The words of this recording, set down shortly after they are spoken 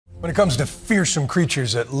When it comes to fearsome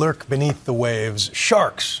creatures that lurk beneath the waves,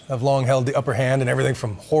 sharks have long held the upper hand in everything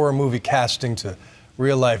from horror movie casting to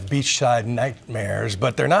real-life beachside nightmares.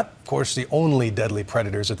 But they're not, of course, the only deadly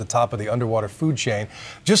predators at the top of the underwater food chain.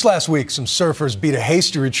 Just last week, some surfers beat a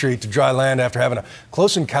hasty retreat to dry land after having a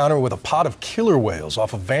close encounter with a pod of killer whales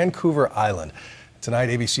off of Vancouver Island. Tonight,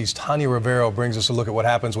 ABC's Tanya Rivero brings us a look at what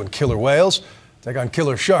happens when killer whales take on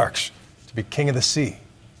killer sharks to be king of the sea.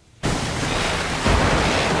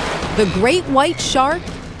 The great white shark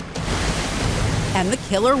and the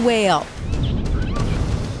killer whale.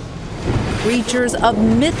 Creatures of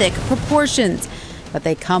mythic proportions, but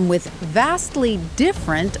they come with vastly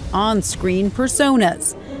different on-screen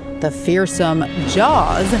personas. The fearsome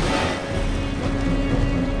Jaws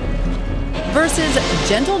versus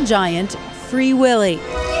gentle giant Free Willy.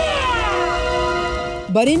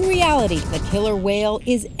 But in reality, the killer whale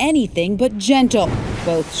is anything but gentle.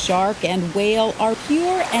 Both shark and whale are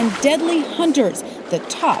pure and deadly hunters, the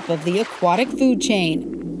top of the aquatic food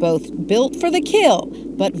chain. Both built for the kill,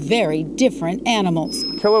 but very different animals.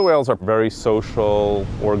 Killer whales are very social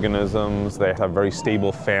organisms. They have very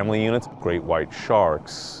stable family units. Great white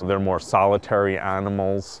sharks, they're more solitary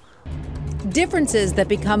animals. Differences that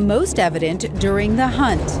become most evident during the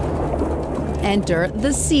hunt. Enter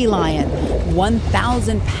the sea lion,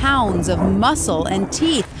 1,000 pounds of muscle and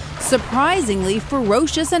teeth, surprisingly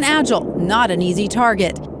ferocious and agile, not an easy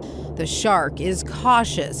target. The shark is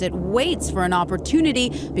cautious. It waits for an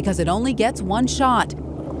opportunity because it only gets one shot.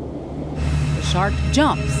 The shark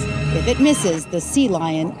jumps. If it misses, the sea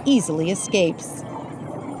lion easily escapes.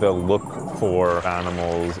 They'll look for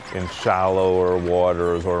animals in shallower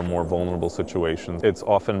waters or more vulnerable situations. It's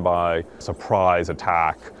often by surprise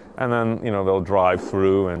attack. And then, they'll drive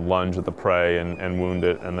through and lunge at the prey and wound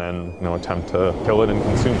it and then, attempt to kill it and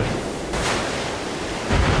consume it.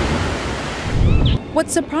 What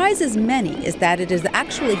surprises many is that it is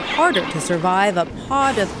actually harder to survive a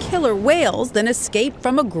pod of killer whales than escape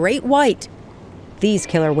from a great white. These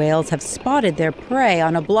killer whales have spotted their prey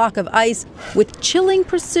on a block of ice. With chilling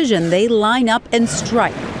precision, they line up and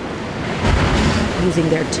strike, using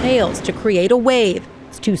their tails to create a wave.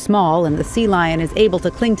 It's too small, and the sea lion is able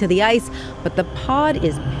to cling to the ice, but the pod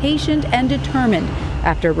is patient and determined.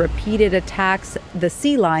 After repeated attacks, the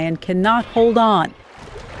sea lion cannot hold on.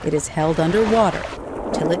 It is held underwater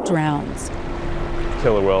till it drowns.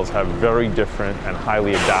 Killer whales have very different and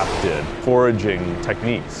highly adapted foraging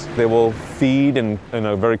techniques. They will feed in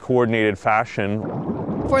a very coordinated fashion.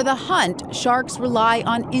 For the hunt, sharks rely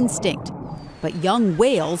on instinct. But young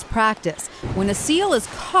whales practice. When a seal is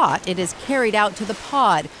caught, it is carried out to the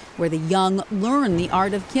pod, where the young learn the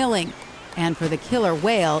art of killing. And for the killer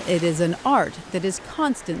whale, it is an art that is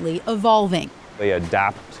constantly evolving. They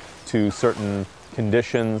adapt to certain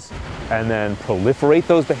conditions and then proliferate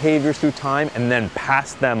those behaviors through time and then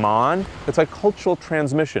pass them on. It's like cultural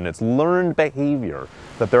transmission. It's learned behavior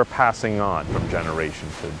that they're passing on from generation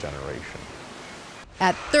to generation.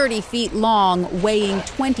 At 30 feet long, weighing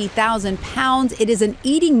 20,000 pounds, it is an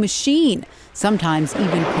eating machine, sometimes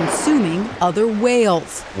even consuming other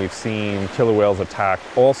whales. We've seen killer whales attack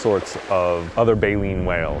all sorts of other baleen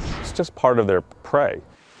whales. It's just part of their prey.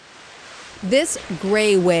 This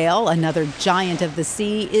gray whale, another giant of the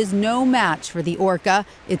sea, is no match for the orca,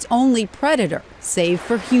 its only predator, save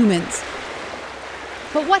for humans.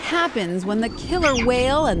 But what happens when the killer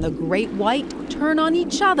whale and the great white turn on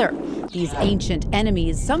each other? These ancient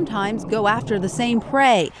enemies sometimes go after the same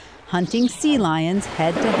prey, hunting sea lions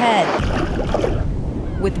head to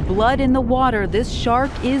head. With blood in the water, this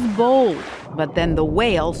shark is bold, but then the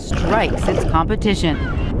whale strikes its competition.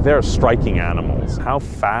 They're striking animals. How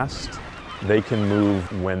fast they can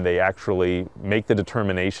move when they actually make the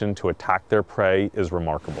determination to attack their prey is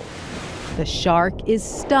remarkable. The shark is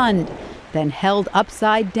stunned, then held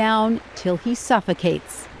upside down till he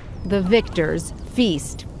suffocates. The victors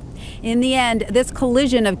feast. In the end, this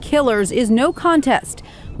collision of killers is no contest.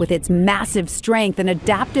 With its massive strength and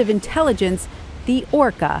adaptive intelligence, the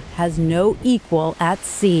orca has no equal at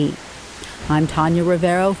sea. I'm Tanya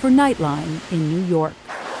Rivero for Nightline in New York.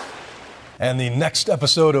 And the next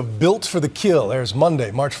episode of Built for the Kill airs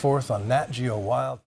Monday, March 4th on Nat Geo Wild.